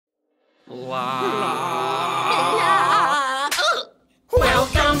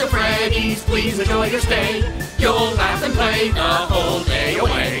Welcome to Freddy's, please enjoy your stay. You'll laugh and play the whole day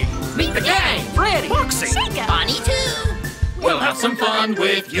away. Meet the gang, Freddy, Foxy, Chica, Bonnie too. We'll have some fun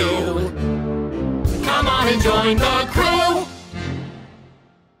with you. Come on and join the crew.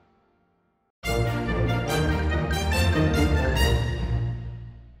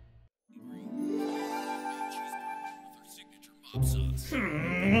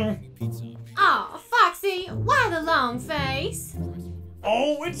 Aw, Foxy, why the long face?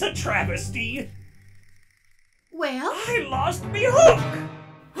 Oh, it's a travesty. Well? I lost me hook.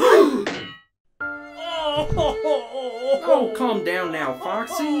 Oh, calm down now,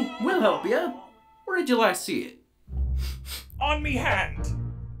 Foxy. We'll help you. Where did you last see it? On me hand.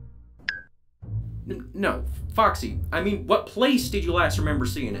 No, Foxy, I mean, what place did you last remember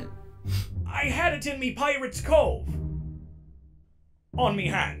seeing it? I had it in me Pirate's Cove. On me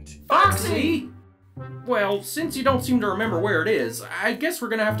hand. Foxy! Well, since you don't seem to remember where it is, I guess we're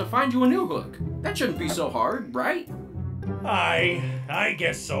gonna have to find you a new hook. That shouldn't be so hard, right? I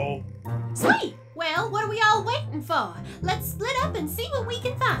guess so. Sweet! Well, what are we all waiting for? Let's split up and see what we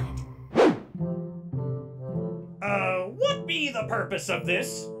can find. What be the purpose of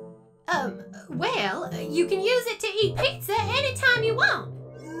this? Well, you can use it to eat pizza anytime you want.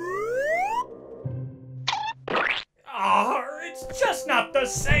 It's just not the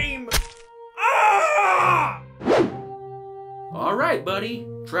same. Ah! All right, buddy.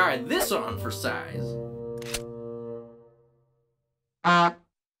 Try this on for size.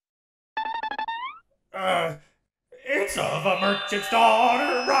 It's of a merchant's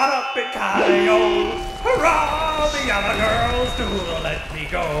daughter brought up in Calais. Hurrah, the other girls do let me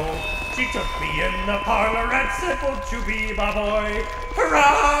go. She took me in the parlor and said, won't you be my boy?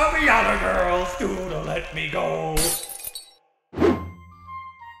 Hurrah, the other girls do let me go.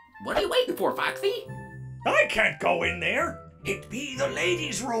 What are you waiting for, Foxy? I can't go in there. It be the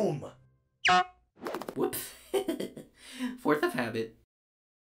ladies' room. Whoops. Fourth of habit.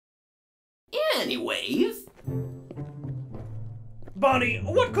 Anyways. Bonnie,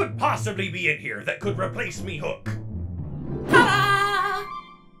 what could possibly be in here that could replace me hook? Ta-da!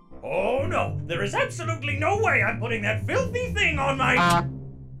 Oh no, there is absolutely no way I'm putting that filthy thing on my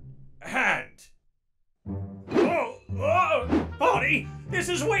hand. Bonnie, this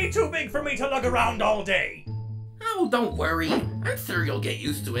is way too big for me to lug around all day. Oh, don't worry. I'm sure you'll get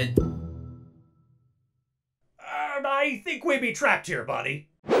used to it. I think we be trapped here, Bonnie.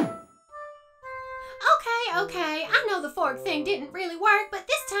 Okay, I know the fork thing didn't really work, but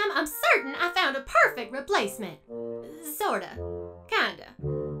this time I'm certain I found a perfect replacement. Sorta. Kinda.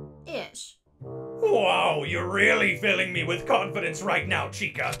 Ish. Wow, you're really filling me with confidence right now,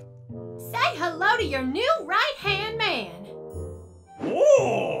 Chica. Say hello to your new right-hand man.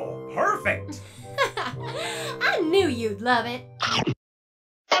 Oh, perfect. I knew you'd love it.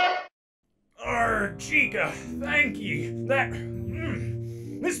 Chica, thank you.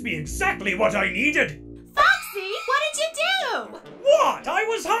 This be exactly what I needed. Foxy, what did you do? What? I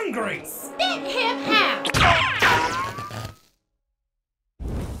was hungry. Spit him out.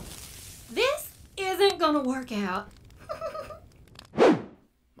 This isn't gonna work out.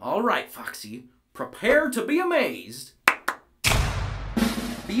 All right, Foxy. Prepare to be amazed.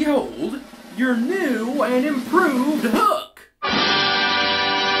 Behold, your new and improved hook.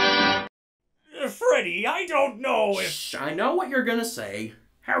 Freddy, I don't know if... Shh, I know what you're gonna say.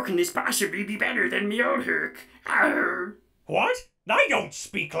 How can this possibly be better than me old hook? Arr. What? I don't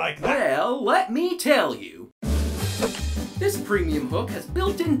speak like that. Well, let me tell you. This premium hook has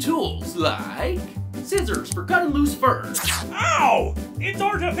built-in tools like scissors for cutting loose fur. Ow! It's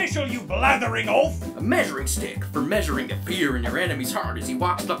artificial, you blathering oaf! A measuring stick for measuring the fear in your enemy's heart as he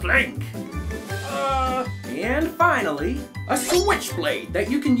walks the plank. And finally, a switchblade that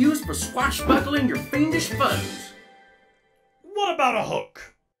you can use for swashbuckling your fiendish foes. What about a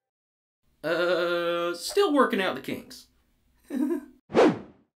hook? Still working out the kinks.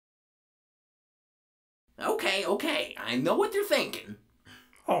 Okay, I know what you're thinking.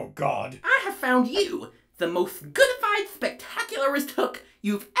 Oh, God. I have found you the most goodified, spectacularest hook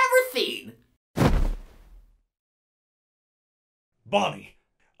you've ever seen. Bonnie,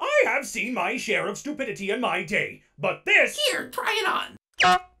 I have seen my share of stupidity in my day, but this... Here, try it on.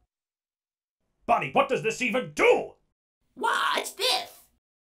 Bonnie, what does this even do? Watch this.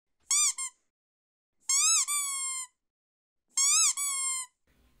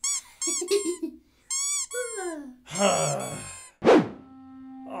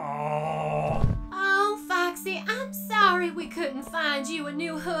 Oh, Foxy, I'm sorry we couldn't find you a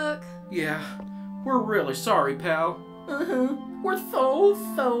new hook. Yeah, we're really sorry, pal. We're so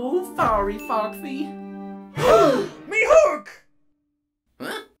sorry, Foxy. Me hook!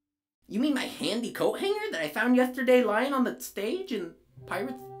 Huh? You mean my handy coat hanger that I found yesterday lying on the stage in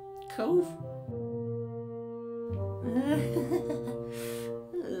Pirate's Cove?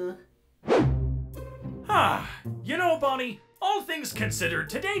 You know, Bonnie, all things considered,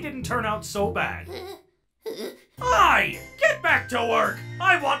 today didn't turn out so bad. Aye! Get back to work!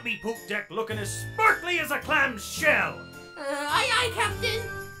 I want me poop deck looking as sparkly as a clam's shell! Aye, Captain.